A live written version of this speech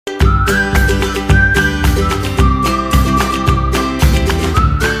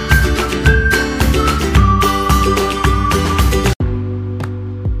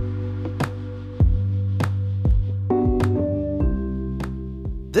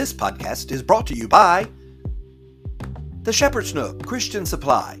This podcast is brought to you by the Shepherd's Nook Christian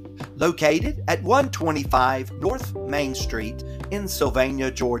Supply, located at 125 North Main Street in Sylvania,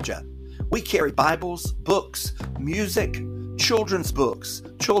 Georgia. We carry Bibles, books, music, children's books,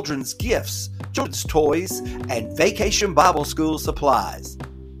 children's gifts, children's toys, and vacation Bible school supplies.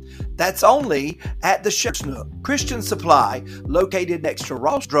 That's only at the Shepherd's Nook Christian Supply, located next to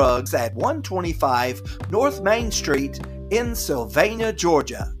Ross Drugs at 125 North Main Street in Sylvania,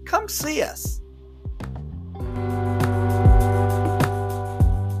 Georgia. Come see us.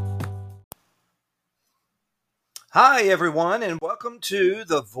 Hi, everyone, and welcome to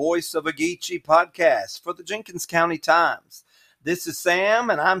the Voice of Ogeechee podcast for the Jenkins County Times. This is Sam,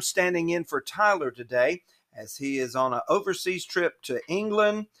 and I'm standing in for Tyler today as he is on an overseas trip to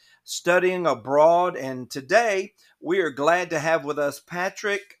England, studying abroad. And today we are glad to have with us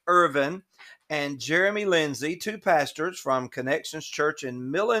Patrick Irvin and Jeremy Lindsay, two pastors from Connections Church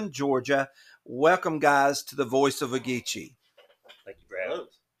in Millen, Georgia. Welcome, guys, to the Voice of Ogeechee. Thank you for having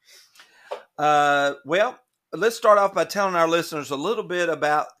us. Well, let's start off by telling our listeners a little bit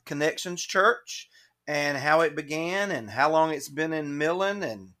about Connections Church and how it began and how long it's been in Millen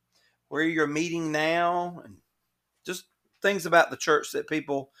and where you're meeting now, and just things about the church that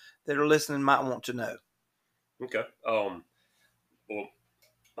people that are listening might want to know. Okay. Well,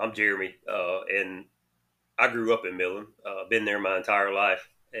 I'm Jeremy, and I grew up in Millen. Been there my entire life,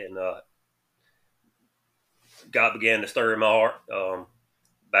 and God began to stir in my heart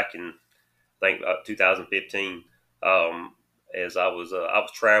back in, I think, 2015. As I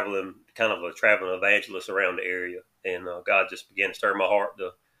was traveling, kind of a traveling evangelist around the area, and God just began to stir in my heart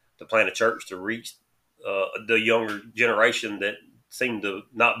to plant a church to reach the younger generation that seemed to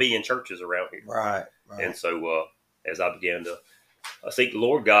not be in churches around here. Right. And so as I began to seek the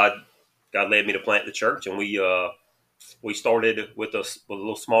Lord, God led me to plant the church, and we started with a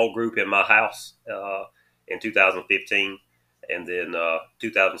little small group in my house in 2015, and then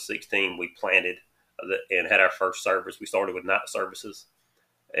 2016 we planted and had our first service. We started with night services,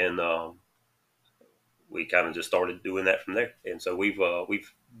 and we kind of just started doing that from there. And so we've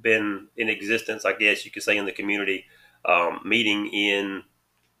been in existence, I guess you could say, in the community, meeting in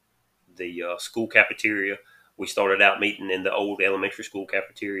the school cafeteria. We started out meeting in the old elementary school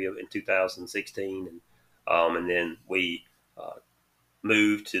cafeteria in 2016, and then we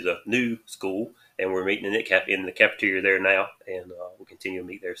moved to the new school, and we're meeting in the cafeteria there now, and we'll continue to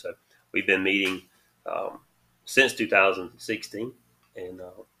meet there. So we've been meeting since 2016, and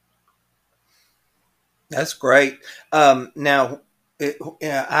That's great. Now,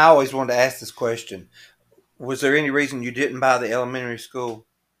 I always wanted to ask this question. Was there any reason you didn't buy the elementary school?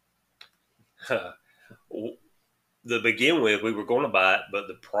 To begin with, we were going to buy it, but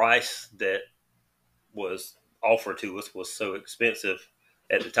the price that was offered to us was so expensive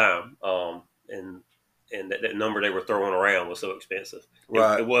at the time, and that number they were throwing around was so expensive.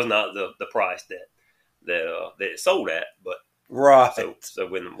 Right. It was not the price that it sold at, but right. So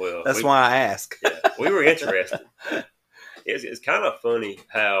that's why I ask. Yeah, we were interested. It's kind of funny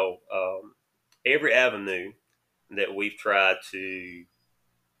how every avenue that we've tried to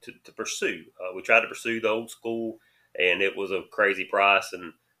pursue, we tried to pursue the old school, and it was a crazy price,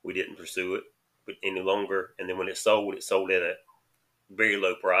 and we didn't pursue it any longer. And then when it sold at a very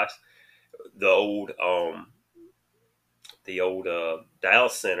low price. The old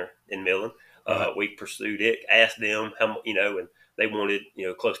Dallas Center in Millen, we pursued it, asked them how much, and they wanted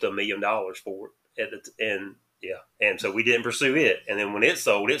close to $1 million for it and so we didn't pursue it. And then when it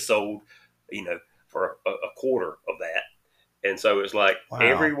sold for a quarter of that. And so it's like, wow.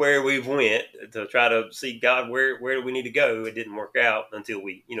 Everywhere we went to try to see God, where do we need to go? It didn't work out until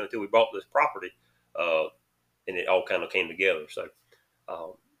we bought this property, and it all kind of came together. So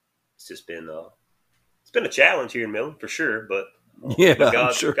it's just been a challenge here in Millen for sure, but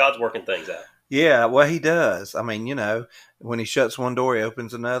God's working things out. Yeah, well, he does. I mean, when he shuts one door, he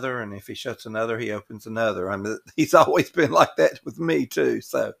opens another, and if he shuts another, he opens another. I mean, he's always been like that with me too.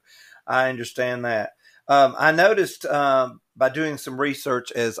 So I understand that. I noticed by doing some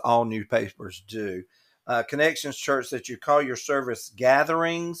research, as all newspapers do, Connections Church, that you call your service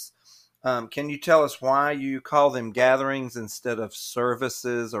gatherings. Can you tell us why you call them gatherings instead of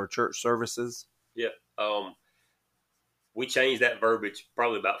services or church services? Yeah. We changed that verbiage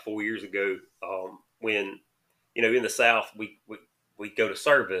probably about 4 years ago, when, in the South, we go to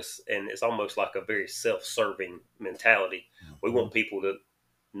service, and it's almost like a very self-serving mentality. Mm-hmm. We want people to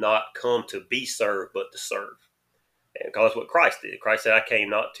not come to be served, but to serve. And because that's what Christ did. Christ said, I came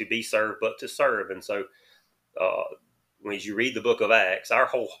not to be served, but to serve. And so when you read the book of Acts, our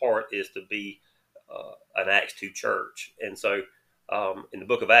whole heart is to be an Acts 2 church. And so in the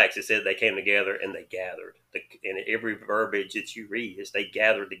book of Acts, it said they came together and they gathered. And every verbiage that you read is they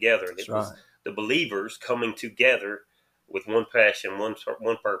gathered together. And That's it was right. the believers coming together with one passion, one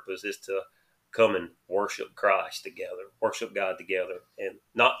purpose is to come and worship Christ together, worship God together, and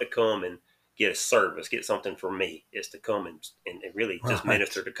not to come and get a service, get something from me. It's to come and really just Right.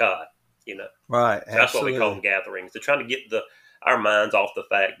 minister to God, you know. Right. So that's what we call them Absolutely. gatherings. They're trying to get our minds off the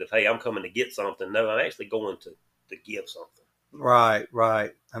fact of, hey, I'm coming to get something. No, I'm actually going to give something. Right.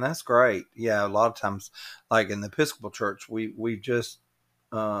 Right. And that's great. Yeah. A lot of times, like in the Episcopal Church, we just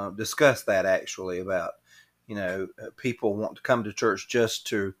discussed that actually about, people want to come to church just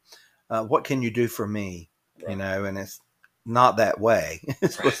to, what can you do for me? Right. And it's not that way.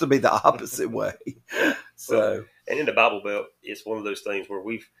 It's supposed to be the opposite way. Well, So, and in the Bible Belt, it's one of those things where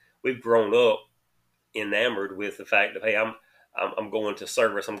we've grown up enamored with the fact of, hey, I'm going to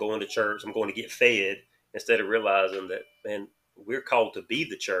service, I'm going to church, I'm going to get fed, instead of realizing that, man, we're called to be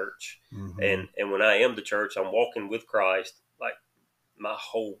the church, mhm. and when I am the church, I'm walking with Christ. Like my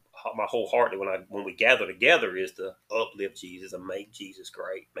whole heart when we gather together is to uplift Jesus and make Jesus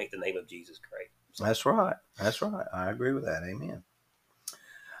great, make the name of Jesus great. So, That's right. That's right. I agree with that. Amen.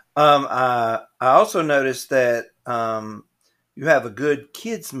 I also noticed that you have a good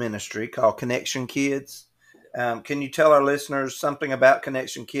kids ministry called Connection Kids. Can you tell our listeners something about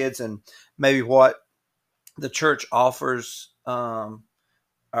Connection Kids and maybe what the church offers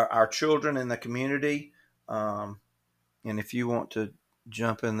our children in the community? And if you want to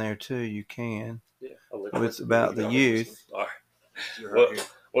jump in there too, you can. yeah, It's about the youth. All right.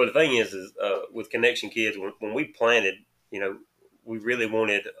 Well, the thing is with Connection Kids, when we planted, we really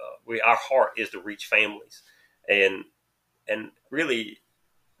wanted, our heart is to reach families, and really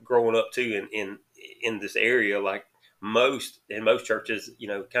growing up too in this area, like in most churches,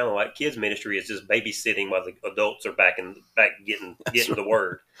 kind of like kids ministry is just babysitting while the adults are back getting Right. the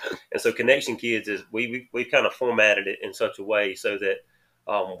word. And so Connection Kids is we've kind of formatted it in such a way so that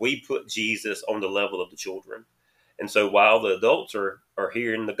we put Jesus on the level of the children. And so while the adults are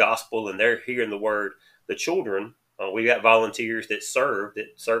hearing the gospel and they're hearing the word, the children, we got volunteers that serve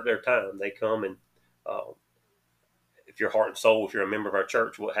their time. They come and uh, if you're heart and soul, if you're a member of our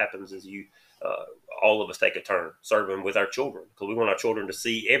church, what happens is all of us take a turn serving with our children, because we want our children to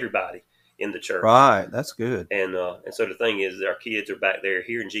see everybody in the church. Right. That's good. And so the thing is, our kids are back there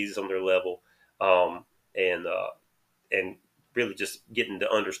hearing Jesus on their level, um, and and really just getting to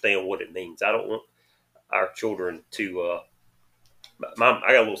understand what it means. I don't want our children to. I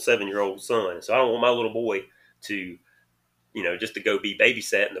got a little 7-year-old son, so I don't want my little boy to, just to go be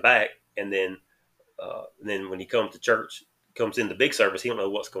babysat in the back, and then when he comes to church, comes in the big service, he don't know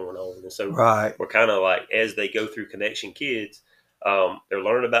what's going on. And so Right. we're kind of like, as they go through Connection Kids, they're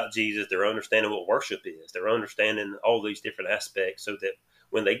learning about Jesus. They're understanding what worship is. They're understanding all these different aspects, so that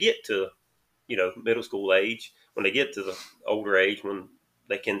when they get to, middle school age, when they get to the older age, when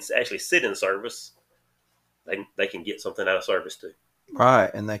they can actually sit in service, they can get something out of service too. Right.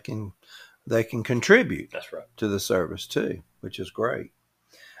 And they can contribute That's right. to the service too, which is great.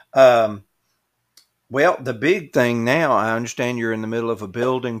 Um, well, the big thing now, I understand you're in the middle of a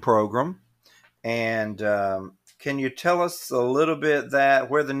building program, and can you tell us a little bit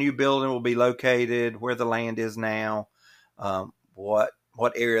where the new building will be located, where the land is now,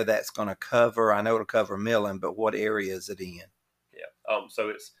 what area that's going to cover? I know it'll cover Millen, but what area is it in? Yeah. So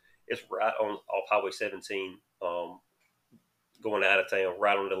it's right off Highway 17. Going out of town,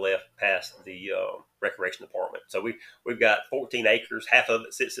 right on the left past the recreation department. So we've got 14 acres. Half of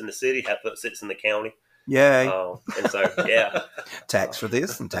it sits in the city, half of it sits in the county. Yay! And so yeah, tax for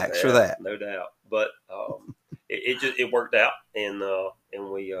this and tax yeah, for that. no doubt. But it worked out, and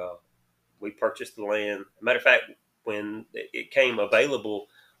we purchased the land. Matter of fact, when it came available,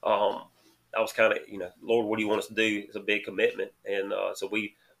 I was kind of, Lord, what do you want us to do? It's a big commitment, and so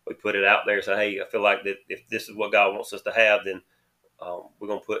we put it out there. So hey, I feel like that if this is what God wants us to have, then we're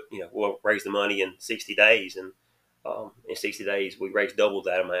going to we'll raise the money in 60 days. And in 60 days, we raised double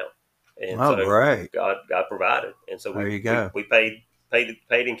that amount. And Oh, so great. God provided. And so There you go. we paid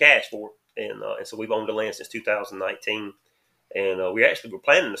in cash for it. And so we've owned the land since 2019. And we actually were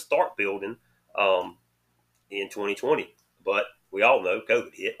planning to start building in 2020. But we all know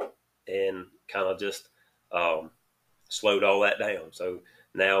COVID hit and kind of just slowed all that down. So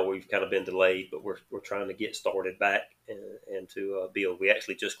now we've kind of been delayed, but we're trying to get started back and to build. We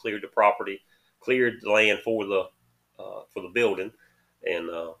actually just cleared the property, cleared the land for the building, and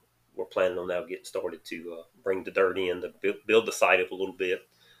we're planning on now getting started to bring the dirt in to build the site up a little bit.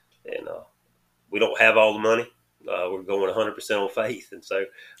 And we don't have all the money, We're going 100% on faith, and so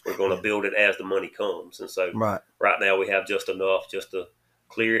we're going to build it as the money comes. And so Right. right now we have just enough just to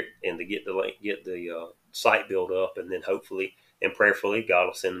clear it and to get the site built up, and then hopefully and prayerfully God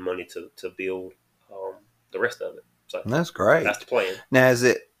will send the money to build the rest of it. So That's great. that's the plan. Now, is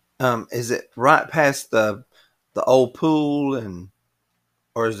it right past the old pool,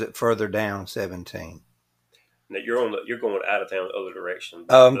 or is it further down 17? Now you're going out of town the other direction.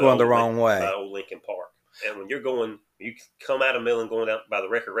 Oh, I'm going the wrong way. By Old Lincoln Park. And when you come out of Millen, going out by the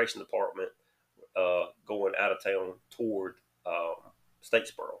recreation department, going out of town toward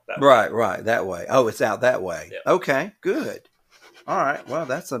Statesboro. Right, that way. Oh, it's out that way. Yeah. Okay, good. All right. Well,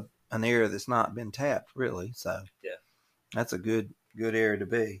 that's an area that's not been tapped, really. So yeah, that's a good area to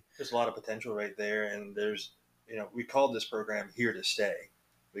be. There's a lot of potential right there, and there's, we called this program Here to Stay,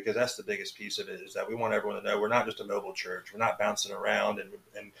 because that's the biggest piece of it, is that we want everyone to know we're not just a mobile church. We're not bouncing around and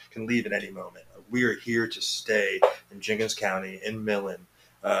can leave at any moment. We are here to stay in Jenkins County, in Millen.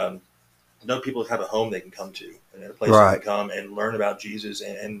 Know people have a home they can come to, and a place they can come and learn about Jesus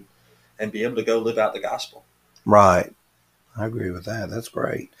and be able to go live out the gospel. Right. I agree with that. That's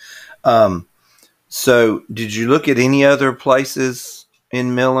great. So did you look at any other places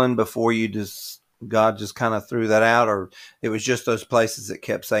in Millen before God just kind of threw that out, or it was just those places that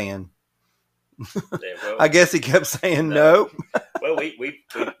kept saying, I guess he kept saying no. Well, we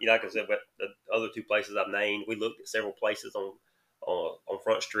like I said, but the other two places I've named, we looked at several places on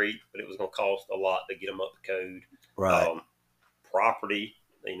Front Street, but it was going to cost a lot to get them up to code. Right. Property,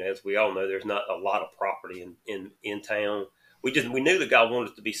 as we all know, there's not a lot of property in town. We knew that God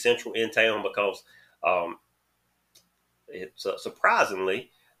wanted it to be central in town because it's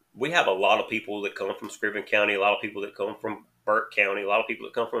surprisingly, we have a lot of people that come from Scriven County, a lot of people that come from Burke County, a lot of people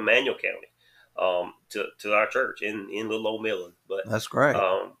that come from Emmanuel County to our church in little old Millen. But that's great.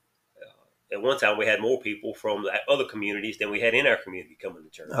 At one time, we had more people from the other communities than we had in our community coming to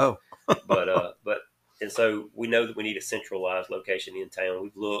church. Oh, and so we know that we need a centralized location in town.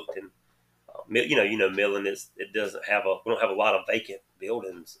 We've looked, and Millen we don't have a lot of vacant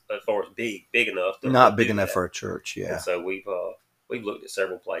buildings as far as big enough. Not big enough for a church, yeah. And so we've looked at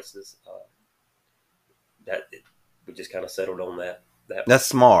several places that we just kind of settled on that. That's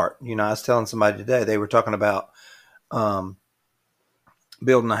smart. I was telling somebody today, they were talking about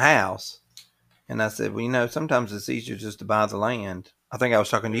building a house. And I said, well, sometimes it's easier just to buy the land. I think I was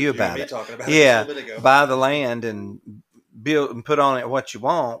talking to you about it. Yeah, buy the land and build and put on it what you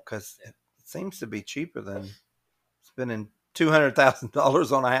want, because it seems to be cheaper than spending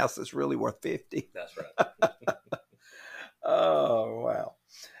 $200,000 on a house that's really worth $50,000. That's right. Oh,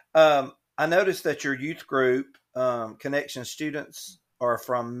 wow. I noticed that your youth group, Connection students, are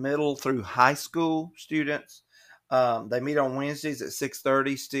from middle through high school students. They meet on Wednesdays at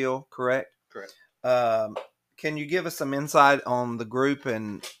 6:30 still, correct? Correct. Can you give us some insight on the group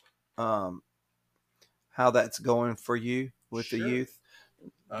and how that's going for you with the youth?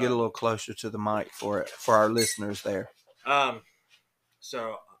 Get a little closer to the mic for our listeners there.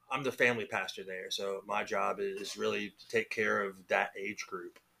 So I'm the family pastor there. So my job is really to take care of that age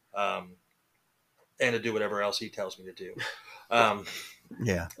group, and to do whatever else he tells me to do.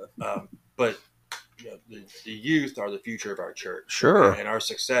 But the youth are the future of our church. Sure. And our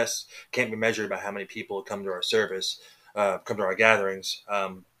success can't be measured by how many people come to our service, come to our gatherings,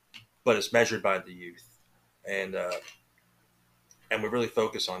 but it's measured by the youth. And we really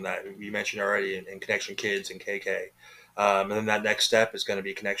focus on that. You mentioned already in Connection Kids and KK. And then that next step is going to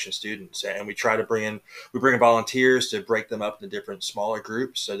be Connection students. And we try to bring in volunteers to break them up into different smaller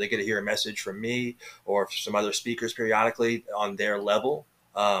groups, so they get to hear a message from me or some other speakers periodically on their level.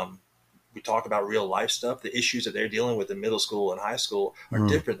 We talk about real life stuff. The issues that they're dealing with in middle school and high school are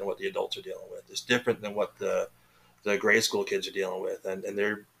different than what the adults are dealing with. It's different than what the grade school kids are dealing with.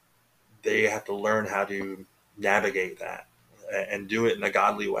 And they have to learn how to navigate that and do it in a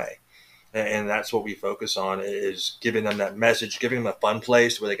godly way. And that's what we focus on, is giving them that message, giving them a fun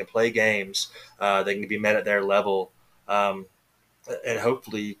place where they can play games, they can be met at their level, and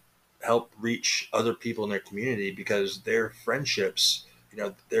hopefully help reach other people in their community, because their friendships,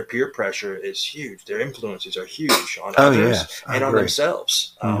 their peer pressure is huge. Their influences are huge on others and on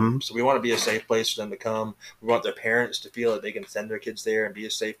themselves. So we want to be a safe place for them to come. We want their parents to feel that they can send their kids there and be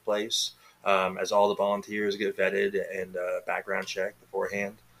a safe place, as all the volunteers get vetted and background checked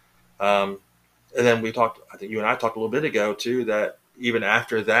beforehand. And then I think you and I talked a little bit ago too, that even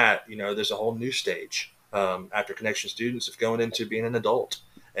after that, there's a whole new stage after Connection students of going into being an adult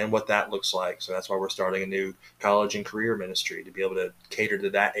and what that looks like. So that's why we're starting a new college and career ministry, to be able to cater to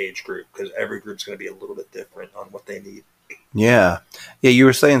that age group, because every group's going to be a little bit different on what they need. Yeah. You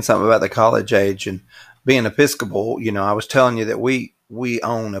were saying something about the college age, and being Episcopal, I was telling you that we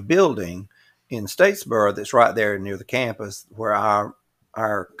own a building in Statesboro that's right there near the campus where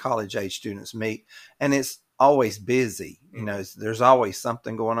our college age students meet, and it's always busy. There's always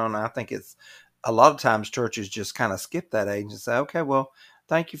something going on. And I think it's a lot of times churches just kind of skip that age and say, okay, well,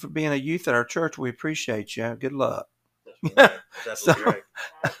 thank you for being a youth at our church. We appreciate you. Good luck. That's right. That's absolutely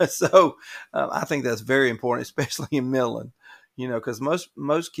right. So I think that's very important, especially in Millen, because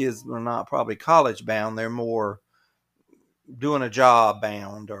most kids are not probably college bound. They're more doing a job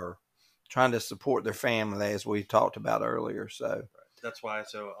bound or trying to support their family, as we talked about earlier. So that's why.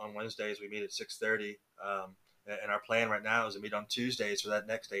 So on Wednesdays we meet at 6:30, and our plan right now is to meet on Tuesdays for that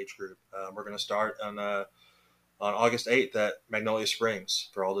next age group. We're going to start on August 8th at Magnolia Springs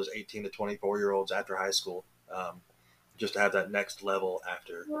for all those 18 to 24-year-olds after high school. Just to have that next level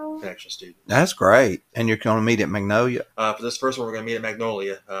after connection student. That's great. And you're going to meet at Magnolia? For this first one, we're going to meet at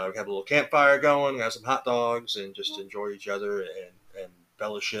Magnolia. We have a little campfire going, have some hot dogs, and just enjoy each other and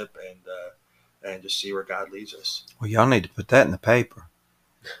fellowship and just see where God leads us. Well, y'all need to put that in the paper.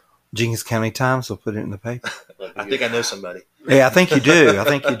 Jenkins County Times will put it in the paper. I think I know somebody. Yeah, I think you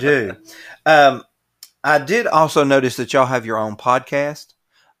do. I did also notice that y'all have your own podcast.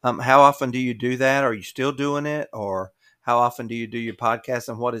 How often do you do that? Are you still doing it? Or how often do you do your podcast,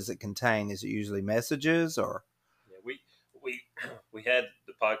 and what does it contain? Is it usually messages or? Yeah, we had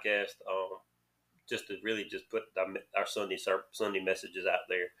the podcast just to really just put our Sunday messages out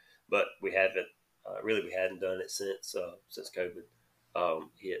there, but we hadn't done it since COVID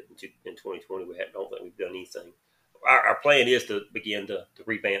hit in 2020. Don't think we've done anything. Our plan is to begin to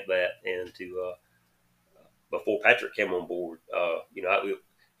revamp that and to before Patrick came on board.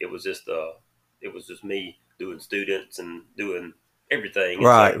 It was just me doing students and doing everything. And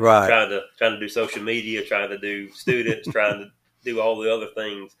right. Trying to do social media, trying to do students, trying to do all the other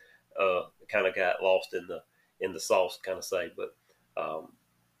things. Kind of got lost in the sauce, kind of say. But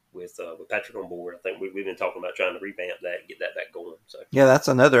with Patrick on board, I think we've been talking about trying to revamp that and get that back going. So yeah, that's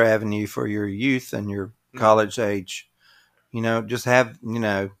another avenue for your youth and your college age. Just have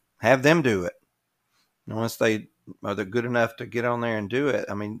them do it. Once they're good enough to get on there and do it,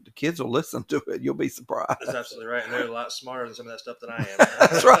 I mean, the kids will listen to it. You'll be surprised. That's absolutely right. And they're a lot smarter than some of that stuff that I am.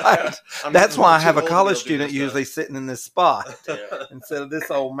 That's right. That's why I have a college student usually sitting in this spot instead of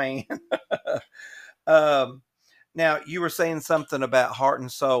this old man. Now, you were saying something about Heart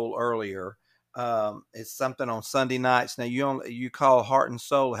and Soul earlier. It's something on Sunday nights. Now, you call Heart and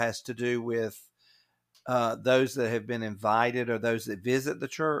Soul has to do with those that have been invited or those that visit the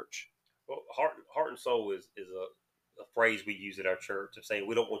church? Well, heart and soul is a phrase we use at our church of saying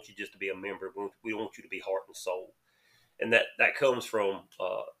we don't want you just to be a member. We want you to be heart and soul. And that comes from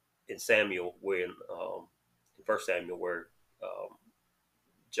in Samuel, in 1 Samuel, where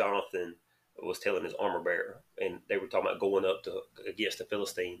Jonathan was telling his armor bearer, and they were talking about going up against the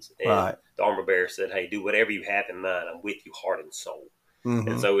Philistines. And the armor bearer said, "Hey, do whatever you have in mind. I'm with you, heart and soul." Mm-hmm.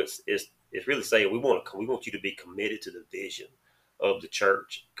 And so it's really saying we want you to be committed to the vision of the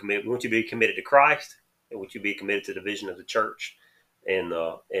church. We want you to be committed to Christ, and we want you to be committed to the vision of the church, and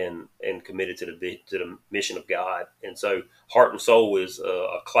committed to the mission of God. And so, Heart and Soul is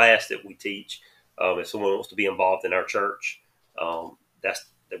a class that we teach. If someone wants to be involved in our church,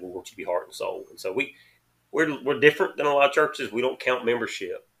 that we want you to be heart and soul. And so we're different than a lot of churches. We don't count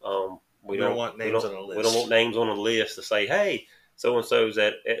membership. We don't want names on a list. We don't want names on a list to say, "Hey, so and so's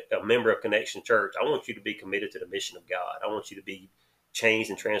at a member of Connection Church." I want you to be committed to the mission of God. I want you to be changed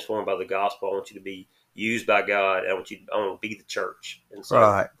and transformed by the gospel. I want you to be used by God. I want to be the church. And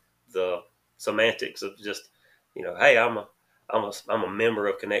so the semantics of just, hey, I'm a member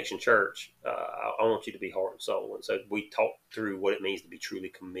of Connection Church. I want you to be heart and soul. And so we talk through what it means to be truly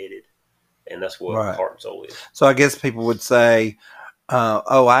committed, and that's what heart and soul is. So I guess people would say,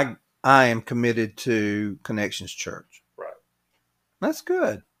 I am committed to Connections Church. Right. That's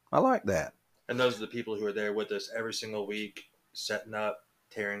good. I like that. And those are the people who are there with us every single week, setting up,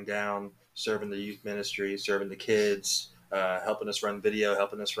 tearing down, serving the youth ministry, serving the kids, helping us run video,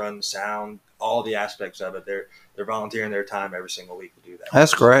 helping us run sound, all the aspects of it. They're volunteering their time every single week to do that.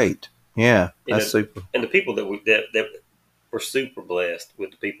 That's great. Yeah, that's super. And the people that we're super blessed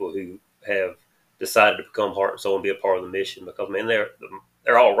with, the people who have decided to become heart and soul and be a part of the mission, because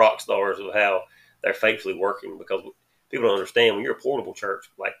they're all rock stars of how they're faithfully working. Because people don't understand, when you're a portable church,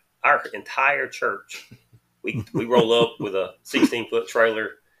 like our entire church, we roll up with a 16-foot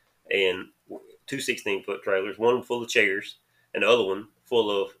trailer and two 16-foot trailers, one full of chairs and the other one full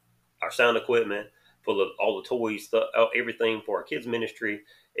of our sound equipment, full of all the toys, everything for our kids ministry,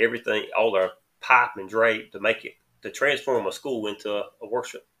 everything, all our pipe and drape to transform a school into a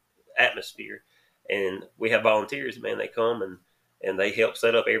worship atmosphere. And we have volunteers, man. They come and they help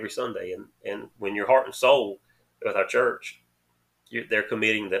set up every Sunday. And when your heart and soul with our church, they're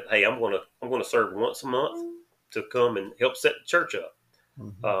committing that, hey, I'm gonna serve once a month to come and help set the church up.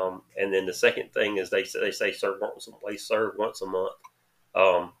 And then the second thing is they say serve once a month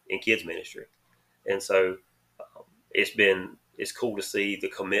in kids ministry. And so it's cool to see the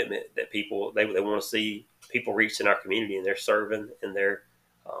commitment that people they want to see people reach in our community, and they're serving and they're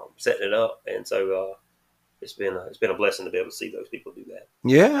setting it up. And so it's been a blessing to be able to see those people do that.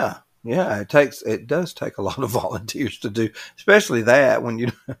 Yeah. Yeah, it does take a lot of volunteers to do, especially that when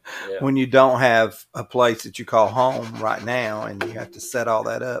you don't have a place that you call home right now, and you have to set all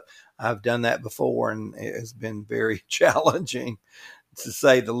that up. I've done that before, and it has been very challenging, to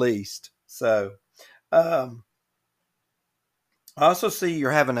say the least. So, I also see you're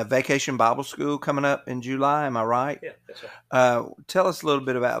having a Vacation Bible School coming up in July. Am I right? Yeah, that's right. Tell us a little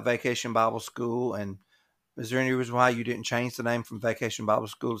bit about Vacation Bible School, and is there any reason why you didn't change the name from Vacation Bible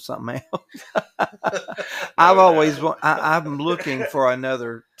School to something else? I'm looking for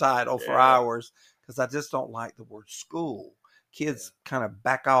another title for ours, because I just don't like the word school. Kids kind of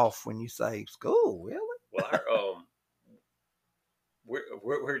back off when you say school. Really? Well,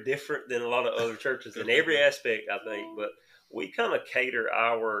 we're different than a lot of other churches in every aspect, I think, but we kind of cater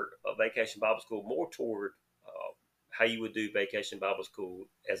our Vacation Bible School more toward how you would do Vacation Bible School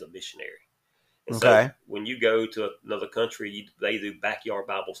as a missionary. And so when you go to another country, they do backyard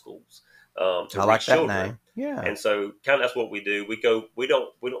Bible schools to I like reach that children. name. Yeah. And so kind of that's what we do. We don't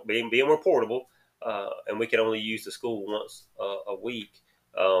being portable, and we can only use the school once a week.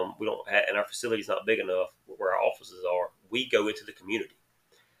 We don't have, and our facility's not big enough where our offices are. We go into the community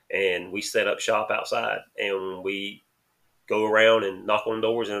and we set up shop outside, and we go around and knock on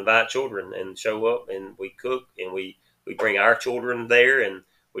doors and invite children and show up, and we cook, and we bring our children there, and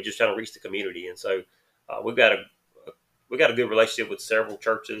we're just trying to reach the community. And so we've got a good relationship with several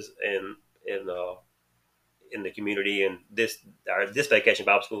churches and in the community. And this Vacation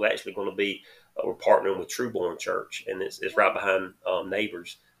Bible School is actually going to be we're partnering with Trueborn Church, and it's right behind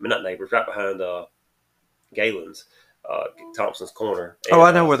right behind Galen's, Thompson's Corner. And,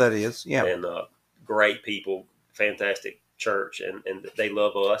 I know where that is. Yeah, and great people, fantastic church, and they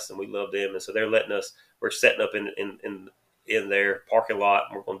love us and we love them. And so they're letting us. We're setting up in their parking lot,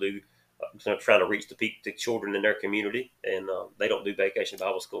 and we're going to do trying to reach the children in their community, and they don't do Vacation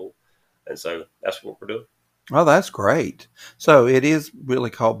Bible School, and so that's what we're doing. Oh, that's great. So it is really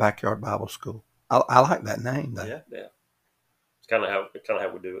called Backyard Bible School. I like that name, though. Yeah. It's kind of how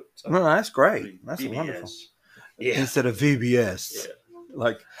we do it. So. Well, that's great. That's VBS. Wonderful. Yeah. Instead of VBS. Yeah.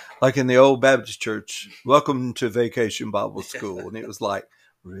 Like in the old Baptist church, welcome to Vacation Bible School. And it was like,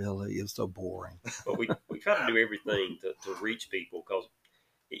 really? It was so boring. But we try to do everything to reach people, because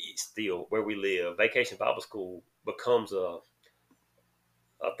it's still where we live. Vacation Bible School becomes a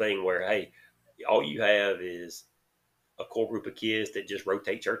thing where, hey, all you have is a core group of kids that just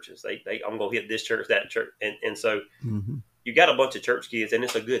rotate churches. I'm going to hit this church, that church. And so you got a bunch of church kids, and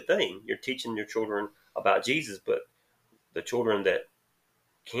it's a good thing. You're teaching your children about Jesus, but the children that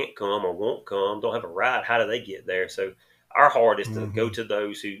can't come or won't come, don't have a ride, how do they get there? So our heart is to go to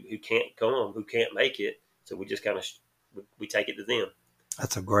those who can't come, who can't make it. So we just kind of we take it to them.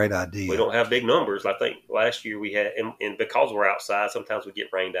 That's a great idea. We don't have big numbers. I think last year we had, and because we're outside, sometimes we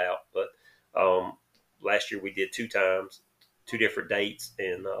get rained out. But last year we did 2 times, 2 different dates,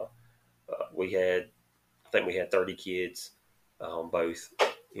 and we had 30 kids, both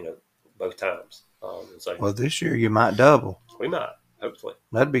times. So, well, this year you might double. We might, hopefully.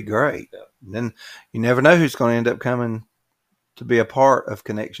 That'd be great. Yeah. Then you never know who's going to end up coming to be a part of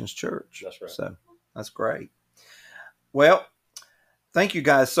Connections Church. That's right. So that's great. Well, thank you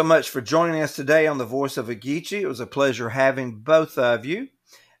guys so much for joining us today on The Voice of Ogeechee. It was a pleasure having both of you.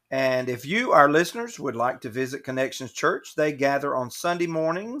 And if you, our listeners, would like to visit Connections Church, they gather on Sunday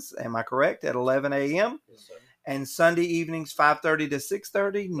mornings, am I correct, at 11 a.m.? Yes, sir. And Sunday evenings, 5:30 to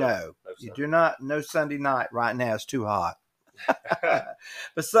 6:30? No, you do not. No Sunday night right now. It's too hot.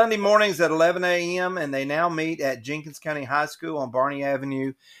 But Sunday mornings at 11 a.m. and they now meet at Jenkins County High School on Barney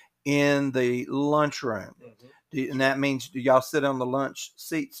Avenue in the lunchroom. And that means, do y'all sit on the lunch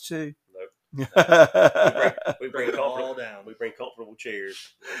seats too? Nope. we bring comfortable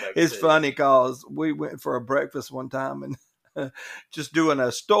chairs. It's funny because we went for a breakfast one time and just doing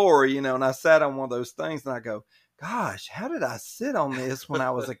a story, and I sat on one of those things and I go, gosh, how did I sit on this when I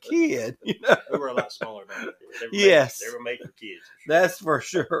was a kid? We were a lot smaller back then. They were made for kids. For sure. That's for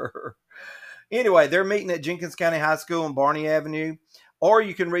sure. Anyway, they're meeting at Jenkins County High School on Barney Avenue, or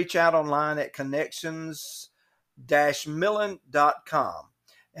you can reach out online at connections-millen.com.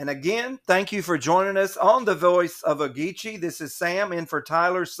 And again, thank you for joining us on The Voice of Ogeechee. This is Sam in for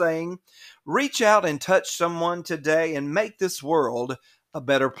Tyler saying, reach out and touch someone today and make this world a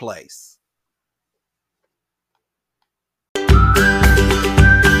better place.